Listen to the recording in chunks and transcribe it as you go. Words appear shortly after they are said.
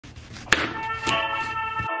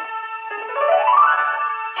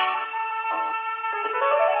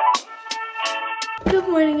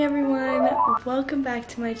morning everyone, welcome back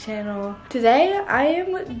to my channel. Today I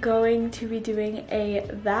am going to be doing a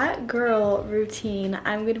that girl routine.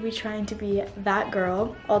 I'm going to be trying to be that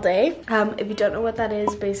girl all day. If you don't know what that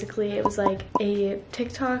is, basically it was like a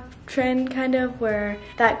TikTok trend kind of where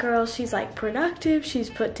that girl, she's like productive,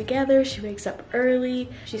 she's put together, she wakes up early,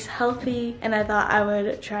 she's healthy, and I thought I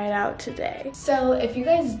would try it out today. So if you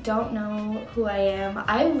guys don't know who I am,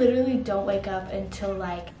 I literally don't wake up until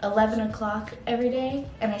like 11 o'clock every day,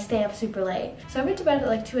 and I stay up super late. So I went to bed at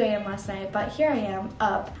like 2 a.m. last night, but here I am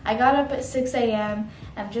up. I got up at 6 a.m.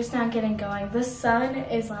 I'm just now getting going. The sun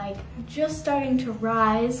is like just starting to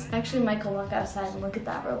rise. I actually might go walk outside and look at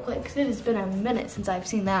that real quick because it has been a minute since I've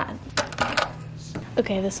seen that.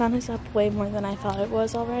 Okay, the sun is up way more than I thought it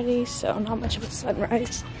was already, so not much of a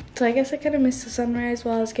sunrise. So I guess I kind of missed the sunrise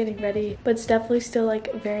while I was getting ready, but it's definitely still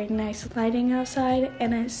like very nice lighting outside,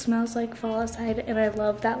 and it smells like fall outside, and I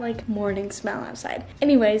love that like morning smell outside.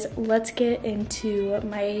 Anyways, let's get into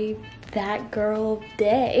my that girl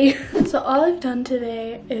day. So all I've done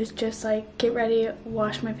today is just like get ready,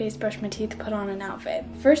 wash my face, brush my teeth, put on an outfit.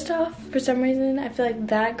 First off, for some reason, I feel like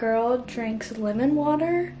that girl drinks lemon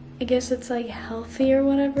water. I guess it's like healthy or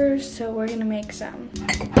whatever, so we're gonna make some.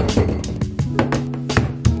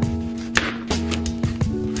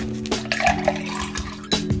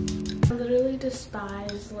 I literally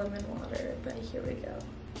despise lemon water, but here we go.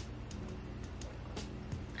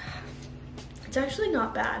 It's actually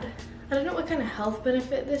not bad. I don't know what kind of health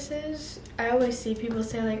benefit this is. I always see people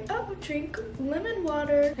say like, oh, drink lemon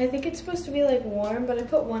water. I think it's supposed to be like warm, but I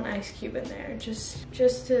put one ice cube in there just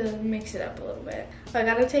to mix it up a little bit. I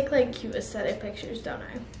gotta take like cute aesthetic pictures, don't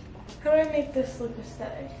I? How do I make this look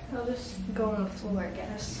aesthetic? I'll just go on the floor, I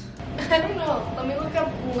guess. I don't know. Let me look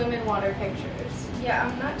up lemon water pictures. Yeah,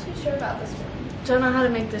 I'm not too sure about this one. Don't know how to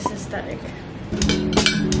make this aesthetic.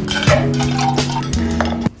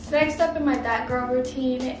 So next up in my that girl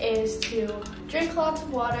routine is to drink lots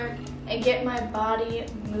of water and get my body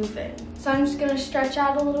moving. So I'm just gonna stretch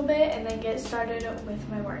out a little bit and then get started with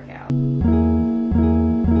my workout.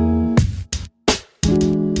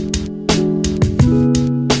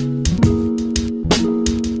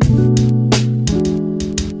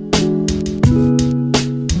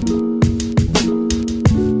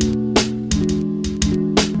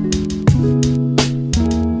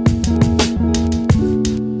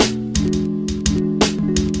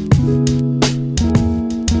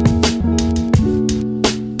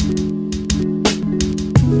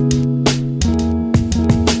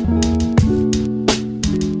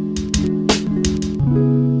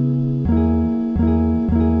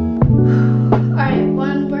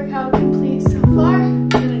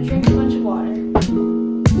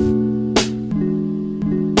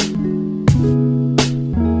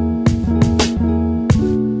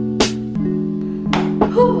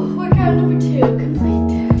 Workout number 2 complete.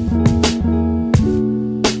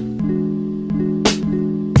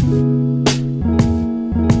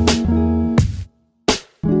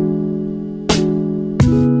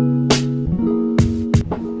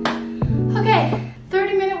 Okay,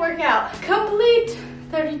 30-minute workout complete.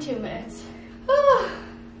 32 minutes. Oh,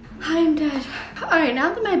 I am dead. All right,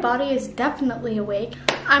 now that my body is definitely awake,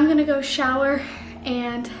 I'm gonna go shower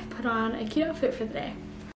and put on a cute outfit for the day.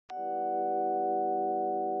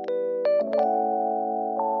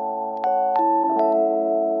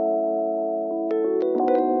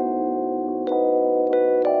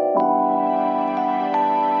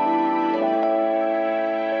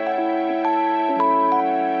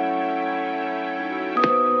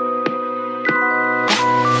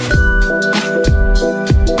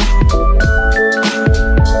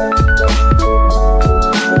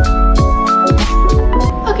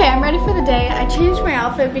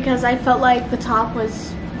 Because I felt like the top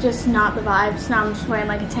was just not the vibe, so now I'm just wearing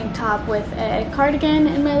like a tank top with a cardigan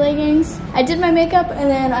and my leggings. I did my makeup and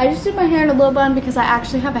then I just did my hair in a low bun because I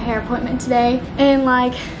actually have a hair appointment today in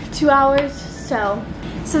like 2 hours. So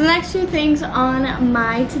the next few things on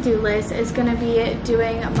my to-do list is gonna be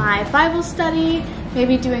doing my Bible study,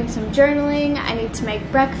 maybe doing some journaling. I need to make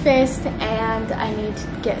breakfast and I need to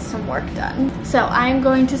get some work done. So I'm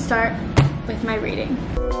going to start with my reading.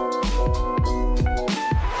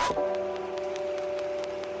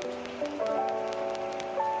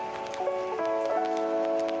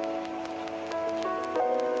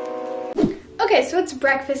 Okay, so it's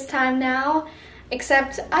breakfast time now,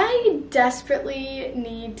 except I desperately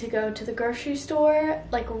need to go to the grocery store,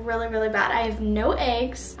 like really, really bad. I have no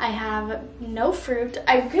eggs, I have no fruit,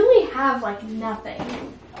 I really have like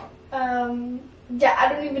nothing. Yeah, I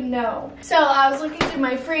don't even know. So I was looking through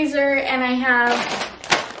my freezer and I have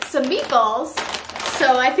some meatballs.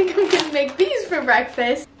 So I think I'm gonna make these for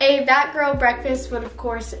breakfast. A That Girl breakfast would of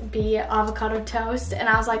course be avocado toast. And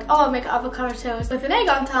I was like, oh, I'll make avocado toast with an egg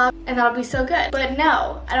on top and that'll be so good. But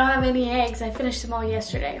no, I don't have any eggs. I finished them all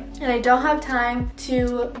yesterday. And I don't have time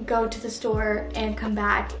to go to the store and come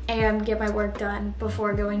back and get my work done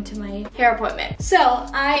before going to my hair appointment. So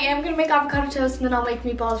I am gonna make avocado toast and then I'll make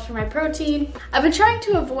meatballs for my protein. I've been trying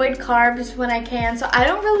to avoid carbs when I can, so I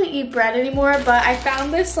don't really eat bread anymore, but I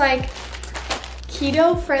found this like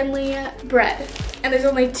keto-friendly bread. And there's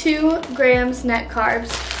only 2 grams net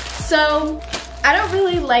carbs. So I don't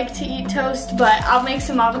really like to eat toast, but I'll make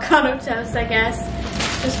some avocado toast, I guess,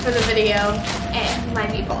 just for the video, and my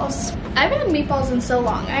meatballs. I haven't had meatballs in so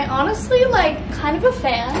long. I honestly like kind of a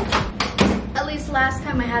fan. At least last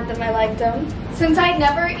time I had them, I liked them. Since I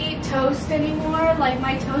never eat toast anymore, like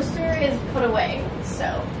my toaster is put away. So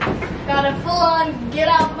gotta full on get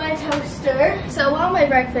out my toaster. So while my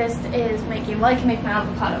breakfast is making, well, I can make my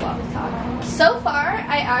avocado while we talk. So far,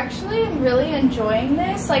 I actually am really enjoying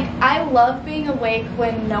this. Like, I love being awake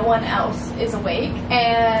when no one else is awake.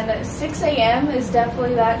 And 6 a.m. is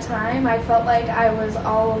definitely that time. I felt like I was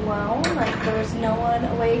all alone. Like, there was no one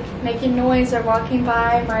awake making noise or walking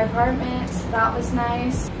by my apartment. So that was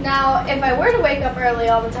nice. Now, if I were to wake up early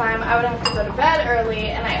all the time, I would have to go to bed early.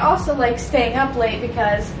 And I also like staying up late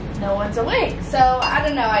because no one's awake. So I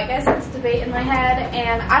don't know, I guess it's a debate in my head,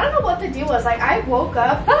 and I don't know what the deal was. Like, I woke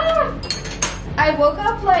up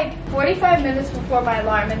like 45 minutes before my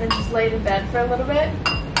alarm and then just laid in bed for a little bit.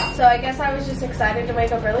 So I guess I was just excited to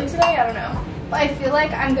wake up early today, I don't know. But I feel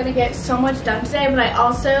like I'm gonna get so much done today, but I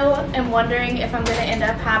also am wondering if I'm gonna end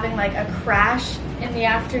up having like a crash in the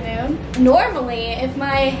afternoon. Normally, if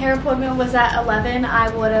my hair appointment was at 11,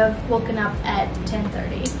 I would have woken up at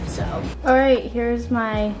 10:30, so. All right, here's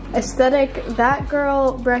my aesthetic That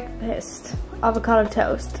Girl breakfast. Avocado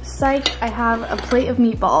toast. Psych, I have a plate of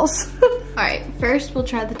meatballs. All right, first we'll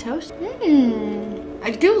try the toast.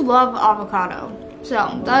 I do love avocado,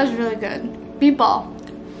 so that is really good. Meatball.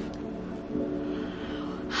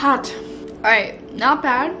 Hot. All right, not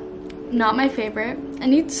bad. Not my favorite. I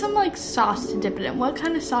need some like sauce to dip it in. What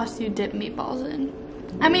kind of sauce do you dip meatballs in?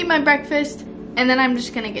 I made my breakfast and then I'm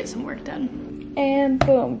just gonna get some work done. And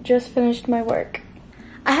boom, just finished my work.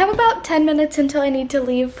 I have about 10 minutes until I need to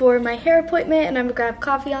leave for my hair appointment and I'm gonna grab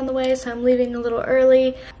coffee on the way, so I'm leaving a little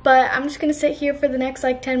early. But I'm just gonna sit here for the next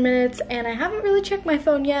like 10 minutes and I haven't really checked my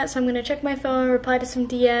phone yet, so I'm gonna check my phone, reply to some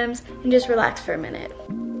DMs, and just relax for a minute.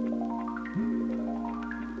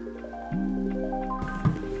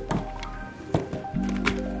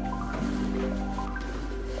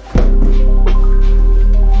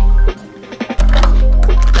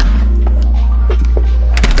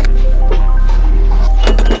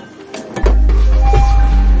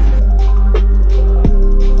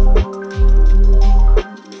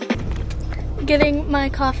 Getting my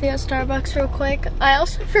coffee at Starbucks real quick. I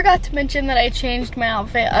also forgot to mention that I changed my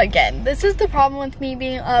outfit again. This is the problem with me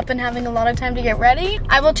being up and having a lot of time to get ready.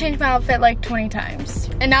 I will change my outfit like 20 times.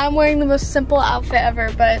 And now I'm wearing the most simple outfit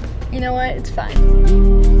ever, but you know what? It's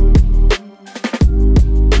fine.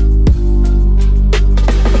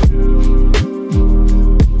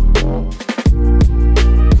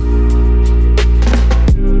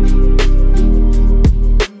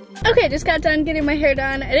 Okay, just got done getting my hair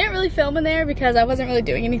done. I didn't really film in there because I wasn't really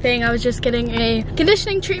doing anything. I was just getting a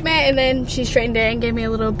conditioning treatment and then she straightened it and gave me a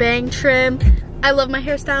little bang trim. I love my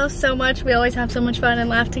hairstyle so much. We always have so much fun and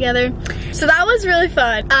laugh together. So that was really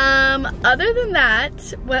fun. Other than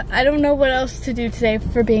that, I don't know what else to do today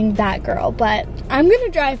for being that girl, but I'm gonna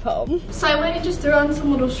drive home. So I went and just threw on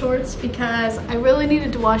some little shorts because I really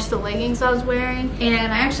needed to wash the leggings I was wearing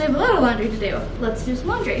and I actually have a lot of laundry to do. Let's do some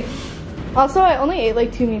laundry. Also, I only ate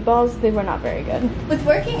like 2 meatballs. They were not very good. With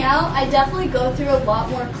working out, I definitely go through a lot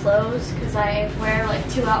more clothes because I wear like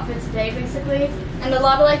 2 outfits a day basically. And a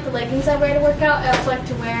lot of like the leggings I wear to work out, I also like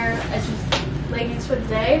to wear as just leggings for the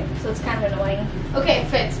day. So it's kind of annoying. Okay, it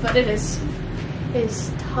fits, but it is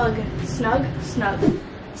snug.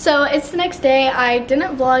 So it's the next day. I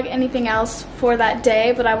didn't vlog anything else for that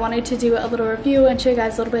day, but I wanted to do a little review and show you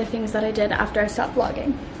guys a little bit of things that I did after I stopped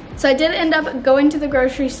vlogging. So I did end up going to the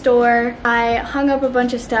grocery store. I hung up a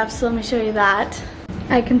bunch of stuff, so let me show you that.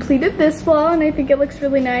 I completed this wall and I think it looks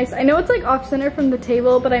really nice. I know it's like off center from the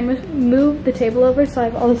table, but I moved the table over so I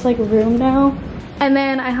have all this like room now. And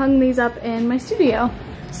then I hung these up in my studio.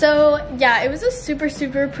 So yeah, it was a super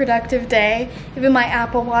productive day. Even my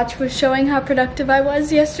Apple Watch was showing how productive I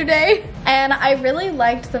was yesterday. And I really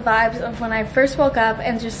liked the vibes of when I first woke up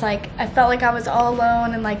and just like, I felt like I was all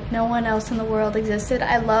alone and like no one else in the world existed.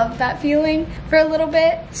 I love that feeling for a little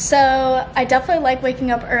bit. So I definitely like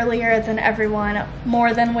waking up earlier than everyone,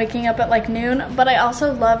 more than waking up at like noon, but I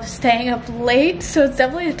also love staying up late. So it's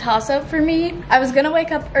definitely a toss-up for me. I was gonna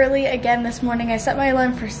wake up early again this morning. I set my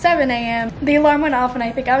alarm for 7 a.m. The alarm went off and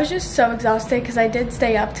I think I was just so exhausted because I did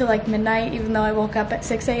stay up till like midnight even though I woke up at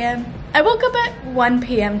 6 a.m. I woke up at 1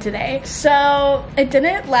 p.m. today, so it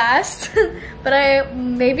didn't last, but I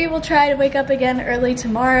maybe will try to wake up again early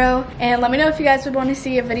tomorrow. And let me know if you guys would want to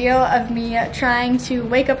see a video of me trying to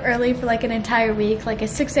wake up early for like an entire week, like a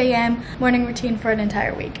 6 a.m. morning routine for an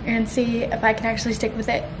entire week, and see if I can actually stick with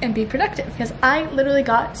it and be productive, because I literally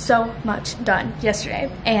got so much done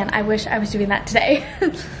yesterday, and I wish I was doing that today.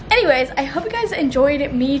 Anyways, I hope you guys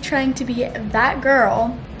enjoyed me trying to be that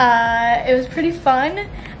girl. It was pretty fun.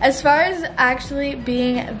 As far as actually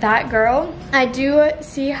being that girl, I do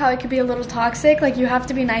see how it could be a little toxic. Like, you have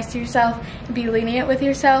to be nice to yourself and be lenient with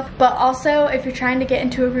yourself. But also, if you're trying to get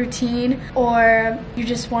into a routine or you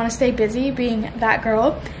just want to stay busy, being that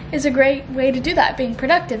girl is a great way to do that. Being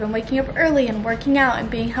productive and waking up early and working out and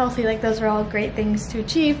being healthy, like those are all great things to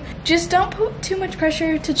achieve. Just don't put too much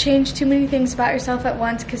pressure to change too many things about yourself at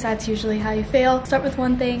once, because that's usually how you fail. Start with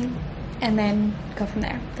one thing and then go from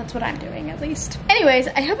there. That's what I'm doing, at least. Anyways,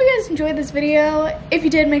 I hope you guys enjoyed this video. If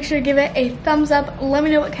you did, make sure to give it a thumbs up. Let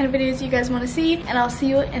me know what kind of videos you guys want to see, and I'll see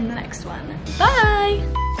you in the next one.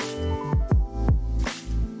 Bye!